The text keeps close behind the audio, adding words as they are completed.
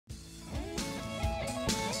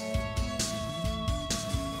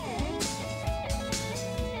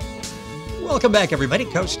Welcome back, everybody,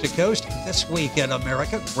 Coast to Coast, This Week in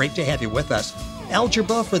America. Great to have you with us.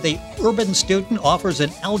 Algebra for the Urban Student offers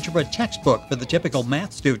an algebra textbook for the typical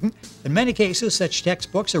math student. In many cases, such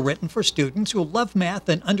textbooks are written for students who love math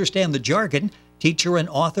and understand the jargon. Teacher and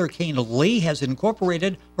author Canaa Lee has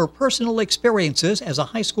incorporated her personal experiences as a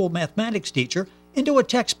high school mathematics teacher into a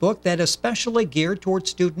textbook that is specially geared towards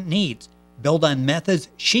student needs. Build on methods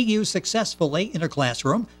she used successfully in her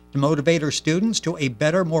classroom to motivate her students to a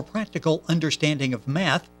better, more practical understanding of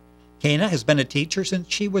math. Canaa has been a teacher since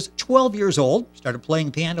she was 12 years old, started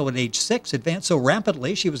playing piano at age 6, advanced so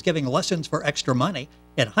rapidly she was giving lessons for extra money.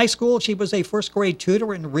 In high school, she was a first-grade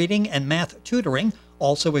tutor in reading and math tutoring,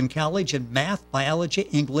 also in college in math, biology,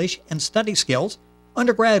 English, and study skills.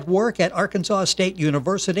 Undergrad work at Arkansas State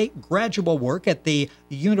University, graduate work at the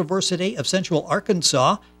University of Central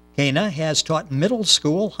Arkansas. Canaa has taught middle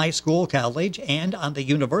school, high school, college, and on the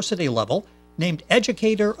university level. Named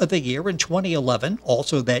Educator of the Year in 2011,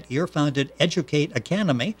 also that year founded Educate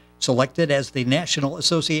Academy, selected as the National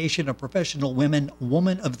Association of Professional Women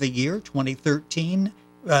Woman of the Year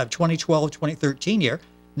 2012-2013 year.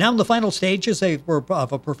 Now in the final stages of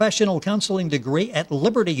a professional counseling degree at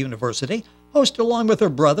Liberty University, host along with her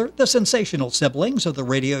brother, the sensational siblings of the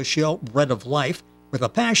radio show Bread of Life. With a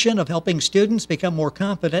passion of helping students become more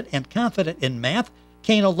confident in math,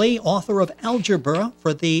 Canaa Lee, author of Algebra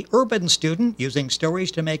for the Urban Student, using stories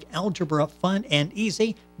to make algebra fun and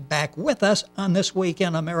easy, back with us on This Week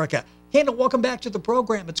in America. Canaa, welcome back to the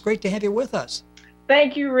program. It's great to have you with us.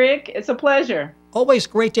 Thank you, Rick. It's a pleasure. Always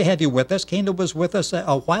great to have you with us. Canaa was with us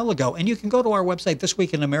a while ago, and you can go to our website,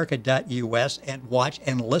 thisweekinamerica.us, and watch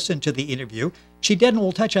and listen to the interview. She did, and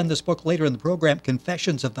we'll touch on this book later in the program,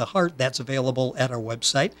 Confessions of the Heart. That's available at our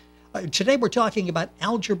website. Today we're talking about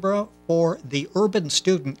Algebra for the Urban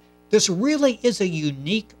Student. This really is a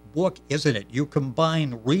unique book, isn't it? You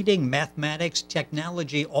combine reading, mathematics,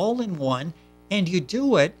 technology all in one, and you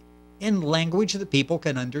do it in language that people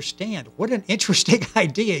can understand. What an interesting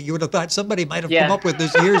idea. You would have thought somebody might have come up with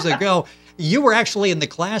this years ago. You were actually in the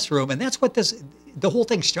classroom, and that's what the whole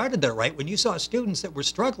thing started there, right? When you saw students that were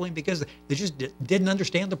struggling because they just didn't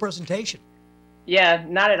understand the presentation. Yeah,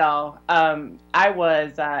 not at all. I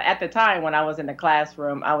was, at the time when I was in the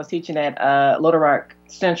classroom, I was teaching at Little Rock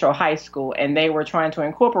Central High School, and they were trying to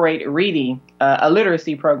incorporate reading, a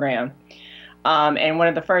literacy program. And one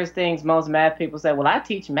of the first things most math people said, well, I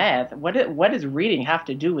teach math. What does reading have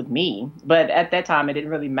to do with me? But at that time, it didn't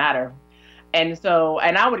really matter. And so,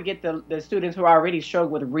 and I would get the students who already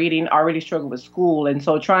struggled with reading, already struggled with school. And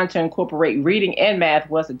so trying to incorporate reading and math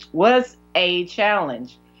was a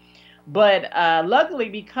challenge. But luckily,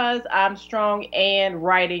 because I'm strong in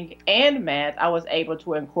writing and math, I was able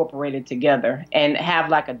to incorporate it together and have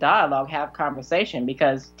like a dialogue, have conversation,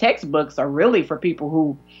 because textbooks are really for people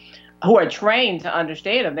who are trained to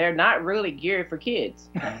understand them. They're not really geared for kids.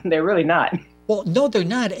 They're really not. Well, no, they're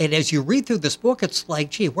not. And as you read through this book, it's like,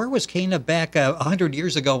 gee, where was Canaa back 100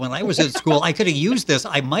 years ago when I was in school? I could have used this.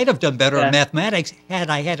 I might have done better in mathematics had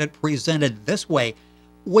I had it presented this way.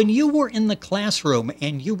 When you were in the classroom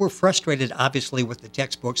and you were frustrated, obviously, with the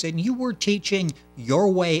textbooks, and you were teaching your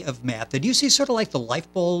way of math, did you see sort of like the light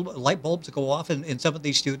bulbs go off in some of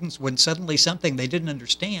these students when suddenly something they didn't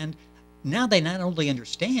understand, now they not only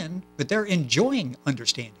understand, but they're enjoying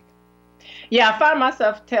understanding? Yeah, I found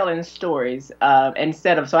myself telling stories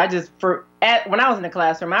instead of, when I was in the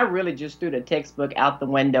classroom, I really just threw the textbook out the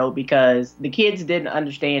window because the kids didn't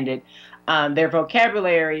understand it. Their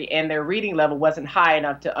vocabulary and their reading level wasn't high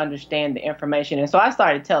enough to understand the information. And so I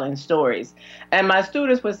started telling stories. And my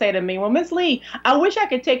students would say to me, well, Miss Lee, I wish I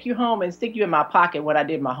could take you home and stick you in my pocket when I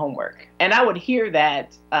did my homework. And I would hear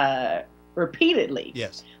that repeatedly.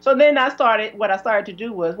 Yes. So then what I started to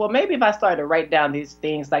do was, well, maybe if I started to write down these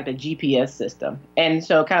things like the GPS system, and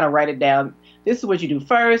so kind of write it down. This is what you do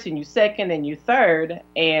first, and you second, and you third,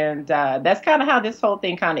 and that's kind of how this whole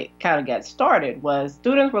thing kind of got started. Was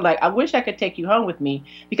students were like, I wish I could take you home with me,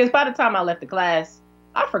 because by the time I left the class,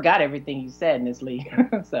 I forgot everything you said, Ms. Lee.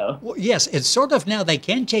 So. Well, yes, it's sort of now they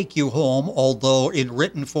can take you home, although in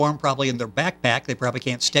written form, probably in their backpack. They probably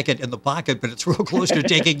can't stick it in the pocket, but it's real close to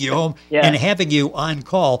taking you home and having you on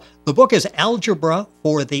call. The book is Algebra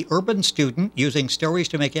for the Urban Student, using stories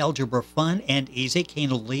to make algebra fun and easy.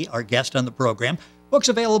 Canaa Lee, our guest on the program. Book's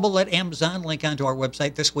available at Amazon. Link onto our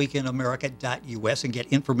website, thisweekinamerica.us, and get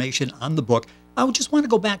information on the book. I just want to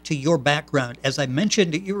go back to your background. As I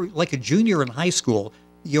mentioned, you were like a junior in high school.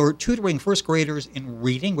 You're tutoring first graders in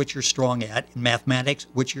reading, which you're strong at, in mathematics,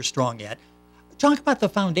 which you're strong at. Talk about the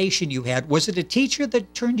foundation you had. Was it a teacher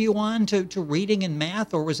that turned you on to reading and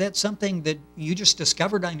math, or was that something that you just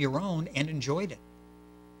discovered on your own and enjoyed it?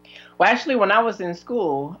 Well, actually, when I was in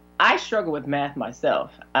school, I struggled with math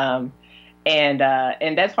myself. And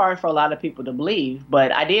that's hard for a lot of people to believe,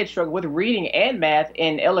 but I did struggle with reading and math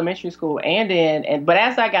in elementary school but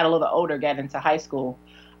as I got a little older, got into high school,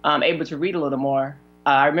 able to read a little more.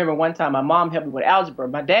 I remember one time my mom helped me with algebra.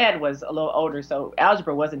 My dad was a little older, so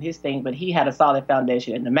algebra wasn't his thing, but he had a solid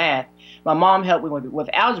foundation in the math. My mom helped me with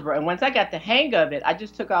algebra, and once I got the hang of it, I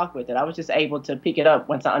just took off with it. I was just able to pick it up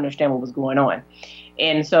once I understand what was going on.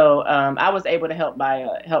 And so I was able to help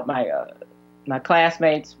my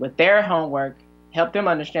classmates with their homework, help them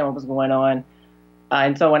understand what was going on.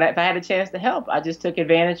 And so if I had a chance to help, I just took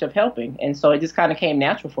advantage of helping. And so it just kind of came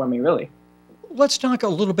natural for me, really. Let's talk a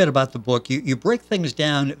little bit about the book. You break things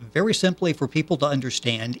down very simply for people to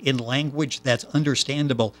understand in language that's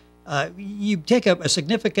understandable. You take a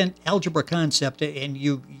significant algebra concept and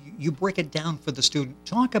you break it down for the student.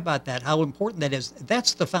 Talk about that, how important that is.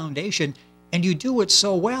 That's the foundation. And you do it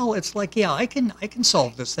so well, it's like, yeah, I can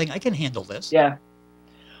solve this thing. I can handle this. Yeah.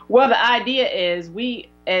 Well, the idea is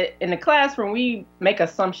in the classroom, we make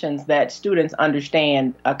assumptions that students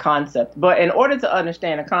understand a concept. But in order to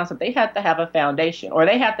understand a concept, they have to have a foundation, or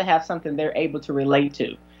they have to have something they're able to relate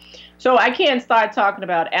to. So I can't start talking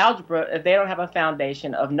about algebra if they don't have a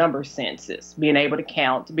foundation of number senses, being able to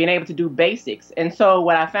count, being able to do basics. And so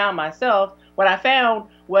what I found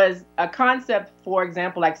was a concept, for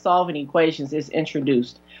example, like solving equations is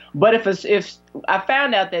introduced. But if I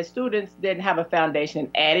found out that students didn't have a foundation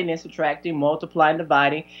in adding and subtracting, multiplying,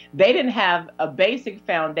 dividing, they didn't have a basic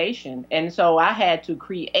foundation. And so I had to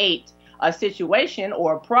create a situation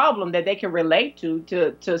or a problem that they can relate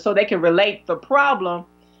to so they can relate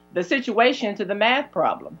the situation to the math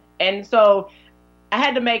problem. And so I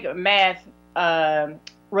had to make math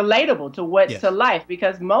relatable to life,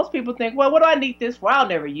 because most people think, well, what do I need this for? I'll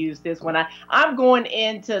never use this when I'm going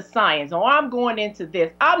into science, or I'm going into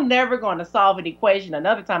this. I'm never going to solve an equation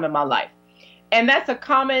another time in my life. And that's a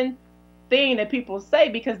common thing that people say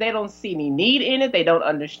because they don't see any need in it. They don't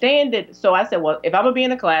understand it. So I said, well, if I'm going to be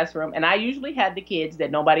in a classroom, and I usually had the kids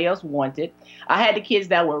that nobody else wanted. I had the kids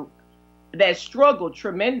that struggled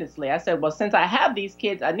tremendously. I said, well, since I have these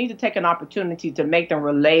kids, I need to take an opportunity to make them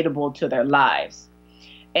relatable to their lives.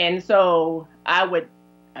 And so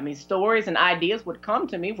stories and ideas would come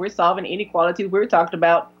to me. If we're solving inequalities, we were talking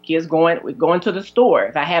about kids going to the store.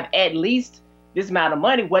 If I have at least this amount of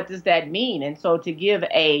money, what does that mean? And so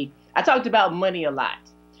I talked about money a lot.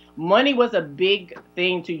 Money was a big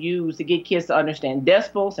thing to use to get kids to understand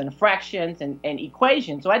decimals and fractions and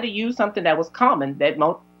equations. So I had to use something that was common, that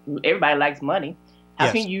everybody likes money.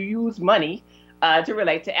 How can you use money to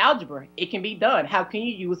relate to algebra? It can be done. How can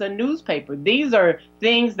you use a newspaper? These are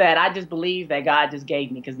things that I just believe that God just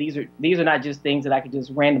gave me, because these are not just things that I could just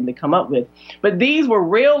randomly come up with. But these were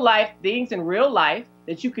real life things in real life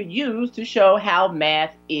that you could use to show how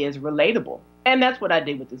math is relatable. And that's what I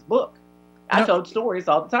did with this book. I told stories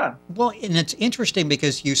all the time. Well, and it's interesting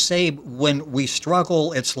because you say when we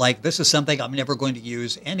struggle, it's like, this is something I'm never going to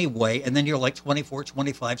use anyway. And then you're like 24,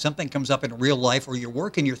 25, something comes up in real life or your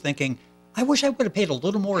work and you're thinking, I wish I would have paid a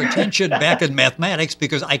little more attention back in mathematics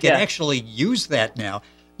because I can actually use that now.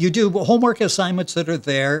 You do homework assignments that are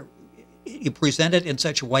there. You present it in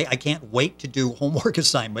such a way, I can't wait to do homework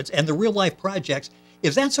assignments. And the real life projects,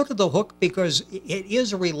 is that sort of the hook? Because it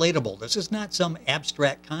is relatable. This is not some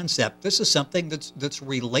abstract concept. This is something that's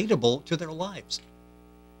relatable to their lives.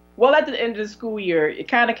 Well, at the end of the school year, it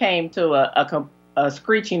kind of came to a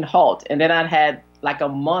screeching halt. And then I had like a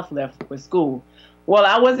month left with school. Well,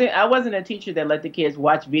 I wasn't a teacher that let the kids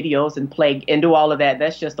watch videos and play and do all of that.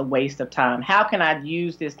 That's just a waste of time. How can I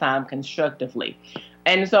use this time constructively?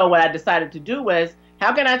 And so what I decided to do was,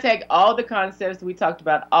 how can I take all the concepts we talked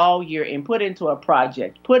about all year and put into a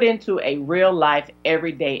project, put into a real life,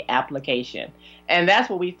 everyday application? And that's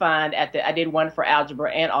what we find I did one for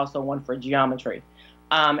algebra and also one for geometry.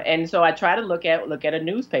 And so I try to look at a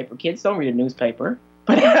newspaper. Kids don't read a newspaper.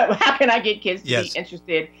 But how can I get kids to be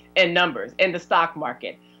interested in numbers, in the stock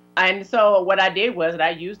market? And so what I did was that I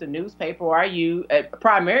used a newspaper, or I used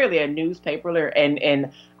primarily a newspaper,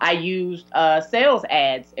 and I used sales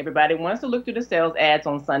ads. Everybody wants to look through the sales ads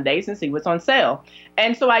on Sundays and see what's on sale.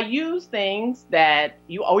 And so I used things that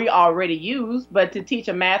we already use, but to teach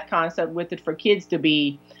a math concept with it for kids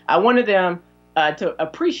I wanted them to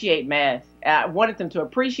appreciate math. I wanted them to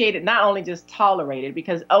appreciate it, not only just tolerate it,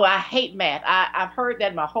 because, I hate math. I've heard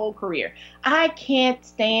that my whole career. I can't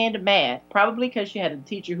stand math, probably because you had a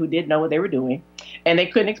teacher who didn't know what they were doing, and they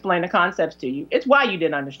couldn't explain the concepts to you. It's why you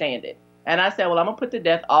didn't understand it. And I said, well, I'm going to put to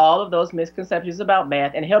death all of those misconceptions about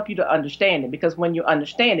math and help you to understand it, because when you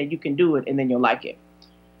understand it, you can do it, and then you'll like it.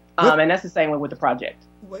 And that's the same way with the project.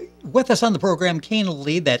 With us on the program, Canaa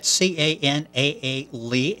Lee, that's Canaa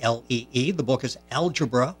Lee, Lee. The book is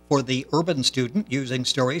Algebra for the Urban Student, Using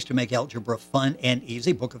Stories to Make Algebra Fun and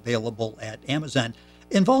Easy, book available at Amazon.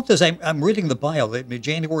 Involved, as I'm reading the bio, in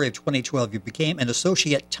January of 2012, you became an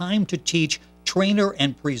associate time to teach trainer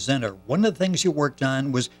and presenter. One of the things you worked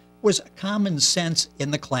on was common sense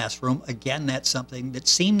in the classroom. Again, that's something that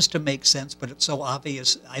seems to make sense, but it's so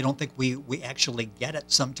obvious, I don't think we actually get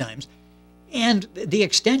it sometimes. And the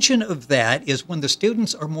extension of that is when the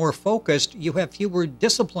students are more focused, you have fewer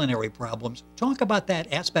disciplinary problems. Talk about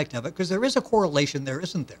that aspect of it, because there is a correlation there,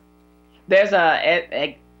 isn't there? There's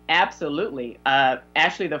absolutely.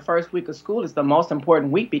 Actually, the first week of school is the most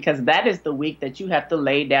important week because that is the week that you have to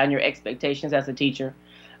lay down your expectations as a teacher.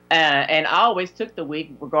 And I always took the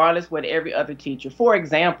week, regardless what every other teacher. For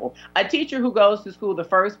example, a teacher who goes to school the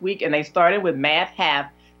first week and they started with math have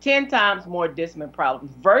 10 times more discipline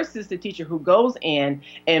problems versus the teacher who goes in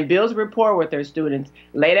and builds rapport with their students,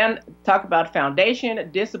 lay down, talk about foundation,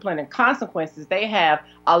 discipline, and consequences. They have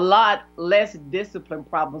a lot less discipline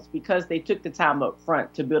problems because they took the time up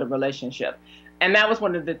front to build a relationship. And that was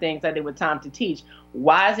one of the things I did with Time to Teach.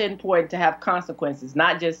 Why is it important to have consequences?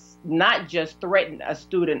 Not just threaten a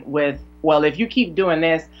student with, well, if you keep doing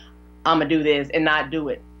this, I'm gonna do this and not do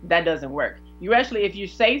it. That doesn't work. You actually, if you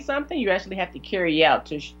say something, you actually have to carry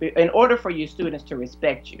out in order for your students to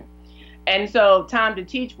respect you. And so Time to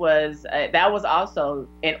Teach was, that was also,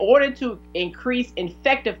 in order to increase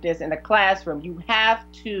effectiveness in the classroom, you have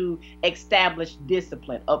to establish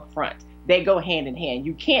discipline up front. They go hand in hand.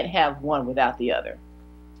 You can't have one without the other.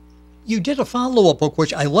 You did a follow-up book,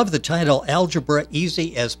 which I love the title, Algebra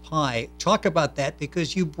Easy as Pie. Talk about that,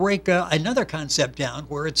 because you break another concept down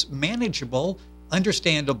where it's manageable,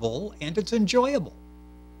 understandable, and it's enjoyable.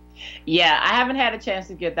 Yeah, I haven't had a chance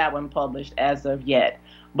to get that one published as of yet.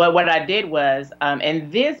 But what I did was,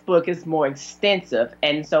 and this book is more extensive,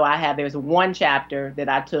 and so there's one chapter that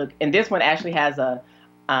I took, and this one actually has a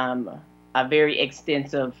very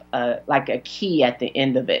extensive, like a key at the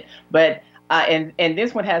end of it. But and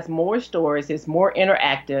this one has more stories. It's more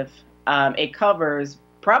interactive. It covers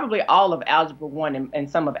probably all of Algebra 1 and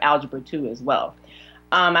some of Algebra 2 as well.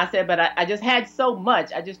 I said, but I just had so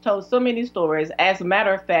much. I just told so many stories. As a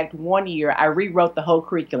matter of fact, one year I rewrote the whole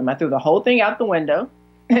curriculum. I threw the whole thing out the window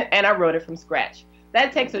and I wrote it from scratch.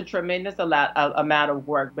 That takes a tremendous amount of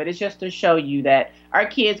work, but it's just to show you that our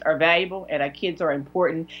kids are valuable and our kids are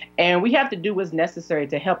important, and we have to do what's necessary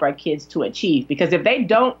to help our kids to achieve. Because if they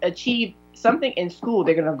don't achieve something in school,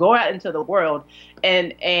 they're going to go out into the world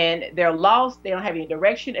and they're lost. They don't have any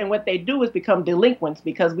direction, and what they do is become delinquents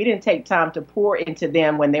because we didn't take time to pour into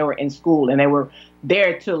them when they were in school and they were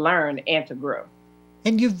there to learn and to grow.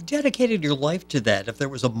 And you've dedicated your life to that. If there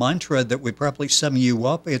was a mantra that would probably sum you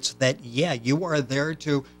up, it's that, yeah, you are there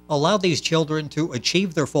to allow these children to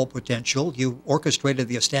achieve their full potential. You orchestrated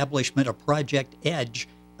the establishment of Project Edge.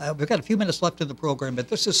 We've got a few minutes left in the program, but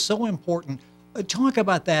this is so important. Talk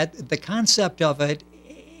about that, the concept of it,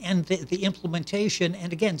 and the implementation,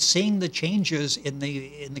 and again, seeing the changes in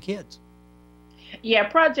the kids. Yeah,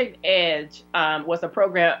 Project Edge was a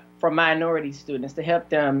program for minority students to help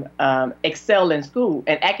them excel in school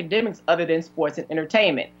and academics other than sports and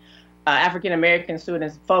entertainment. African American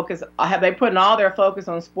students they putting all their focus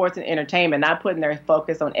on sports and entertainment, not putting their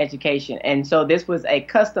focus on education. And so this was a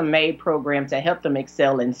custom-made program to help them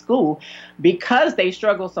excel in school because they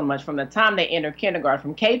struggle so much from the time they enter kindergarten,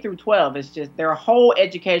 from K through 12. It's just their whole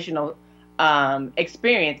educational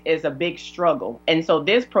experience is a big struggle. And so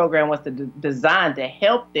this program was designed to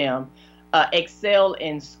help them excel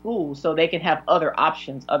in school so they can have other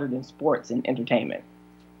options other than sports and entertainment.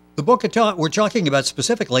 The book we're talking about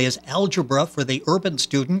specifically is Algebra for the Urban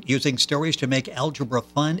Student, Using Stories to Make Algebra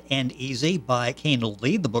Fun and Easy by Canaa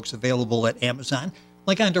Lee. The book's available at Amazon.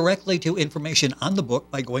 Link on directly to information on the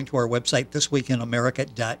book by going to our website,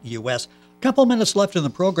 thisweekinamerica.us. A couple minutes left in the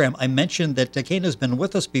program. I mentioned that Canaa's been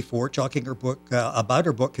with us before, talking about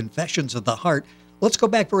her book, Confessions of the Heart. Let's go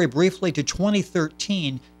back very briefly to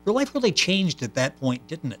 2013. Your life really changed at that point,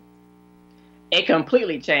 didn't it? It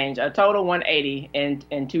completely changed, a total 180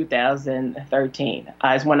 in 2013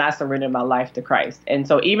 is when I surrendered my life to Christ. And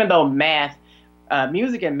so even though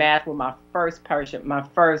music and math were my first passion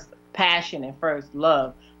and first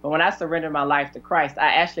love, but when I surrendered my life to Christ,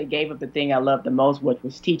 I actually gave up the thing I loved the most, which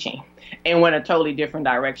was teaching, and went a totally different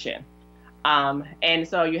direction. And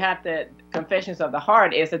so Confessions of the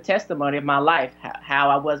Heart is a testimony of my life, how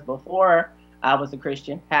I was before I was a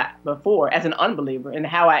Christian, before as an unbeliever, and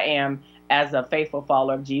how I am as a faithful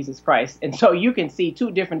follower of Jesus Christ. And so you can see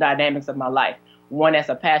two different dynamics of my life. one as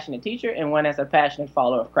a passionate teacher and one as a passionate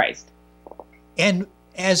follower of Christ. And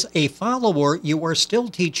as a follower, you are still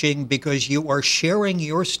teaching because you are sharing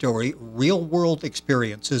your story, real world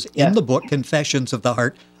experiences in the book, Confessions of the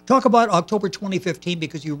Heart. Talk about October 2015,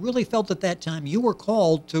 because you really felt at that time you were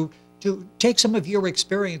called to take some of your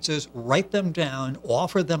experiences, write them down,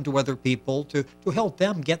 offer them to other people to help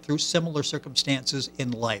them get through similar circumstances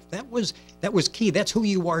in life. That was key. That's who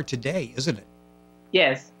you are today, isn't it?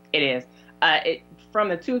 Yes, it is. From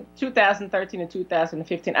the 2013 to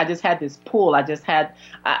 2015, I just had this pull. I just had,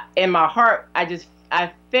 in my heart,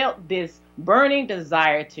 I felt this burning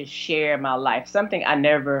desire to share my life, something I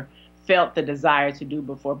never felt the desire to do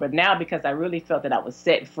before. But now, because I really felt that I was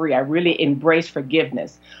set free, I really embraced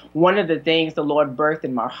forgiveness. One of the things the Lord birthed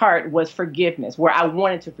in my heart was forgiveness, where I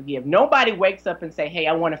wanted to forgive. Nobody wakes up and say, hey,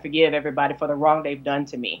 I want to forgive everybody for the wrong they've done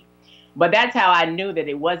to me. But that's how I knew that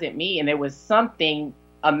it wasn't me, and there was something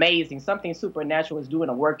amazing, something supernatural was doing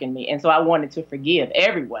a work in me. And so I wanted to forgive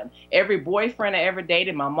everyone, every boyfriend I ever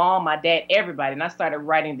dated, my mom, my dad, everybody. And I started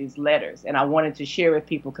writing these letters, and I wanted to share with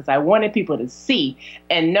people because I wanted people to see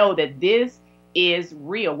and know that this is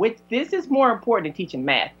real, which this is more important than teaching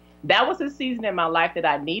math. That was a season in my life that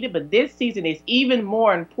I needed, but this season is even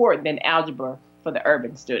more important than algebra for the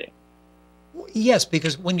urban student. Yes,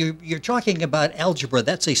 because when you're talking about algebra,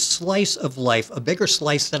 that's a slice of life, a bigger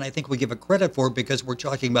slice than I think we give it credit for, because we're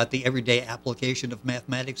talking about the everyday application of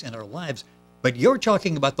mathematics in our lives. But you're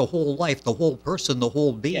talking about the whole life, the whole person, the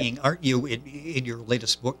whole being, aren't you, in your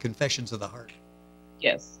latest book, Confessions of the Heart?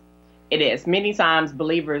 Yes, it is. Many times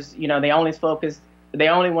believers, they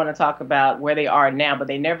only want to talk about where they are now, but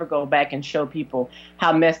they never go back and show people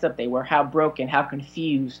how messed up they were, how broken, how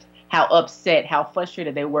confused, how upset, how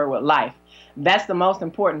frustrated they were with life. That's the most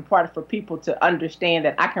important part for people to understand,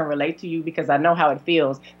 that I can relate to you because I know how it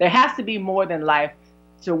feels. There has to be more than life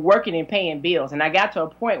to working and paying bills. And I got to a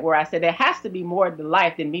point where I said, there has to be more to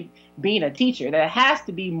life than me being a teacher. There has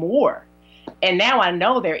to be more. And now I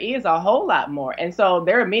know there is a whole lot more. And so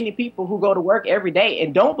there are many people who go to work every day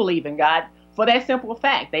and don't believe in God for that simple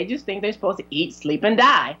fact. They just think they're supposed to eat, sleep, and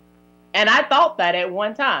die. And I thought that at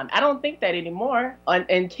one time. I don't think that anymore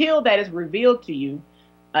until that is revealed to you.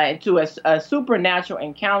 To a supernatural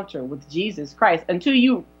encounter with Jesus Christ, until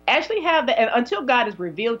you actually have that, and until God is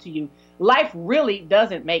revealed to you, life really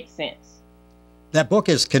doesn't make sense. That book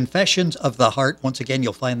is Confessions of the Heart. Once again,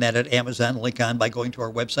 you'll find that at Amazon, link on by going to our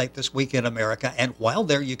website, This Week in America. And while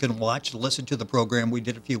there, you can watch and listen to the program we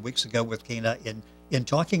did a few weeks ago with Canaa in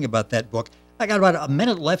talking about that book. I got about a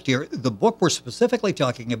minute left here. The book we're specifically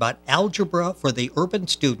talking about, Algebra for the Urban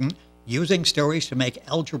Student, using stories to make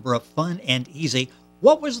algebra fun and easy.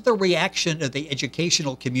 What was the reaction of the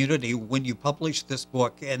educational community when you published this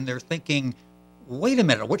book and they're thinking, wait a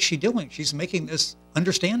minute, what's she doing? She's making this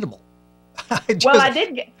understandable. Well, I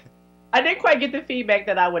didn't quite get the feedback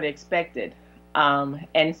that I would have expected.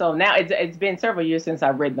 And so now it's been several years since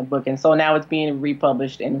I've written the book. And so now it's being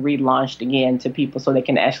republished and relaunched again to people so they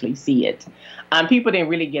can actually see it. People didn't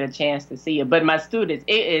really get a chance to see it. But my students,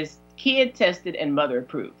 it is kid tested and mother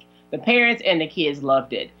approved. The parents and the kids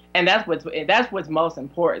loved it. And that's what's most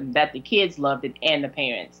important, that the kids loved it and the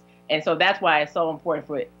parents. And so that's why it's so important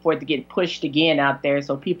for it to get pushed again out there,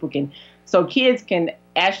 so kids can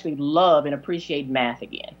actually love and appreciate math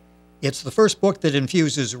again. It's the first book that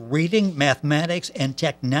infuses reading, mathematics, and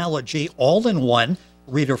technology all in one,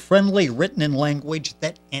 reader-friendly, written in language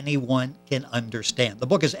that anyone can understand. The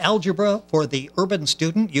book is Algebra for the Urban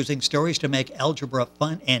Student, using stories to make algebra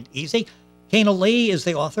fun and easy. Canaa Lee is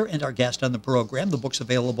the author and our guest on the program. The book's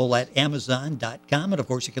available at Amazon.com. And, of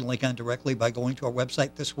course, you can link on directly by going to our website,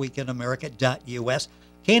 thisweekinamerica.us.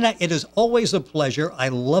 Canaa, it is always a pleasure. I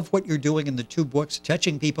love what you're doing in the two books,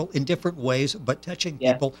 touching people in different ways, but touching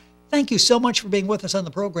people. Thank you so much for being with us on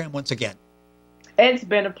the program once again. It's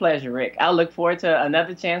been a pleasure, Rick. I look forward to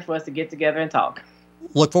another chance for us to get together and talk.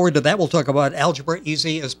 Look forward to that. We'll talk about algebra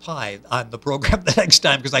easy as pie on the program the next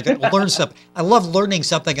time, because I can learn something. I love learning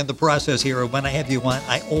something in the process here, and when I have you on,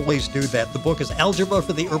 I always do that. The book is Algebra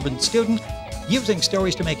for the Urban Student, using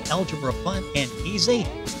stories to make algebra fun and easy.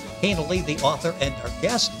 Canaa Lee, the author and our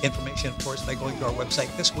guest. Information, of course, by going to our website,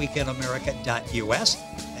 thisweekinamerica.us.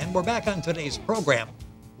 And we're back on today's program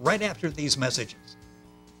right after these messages.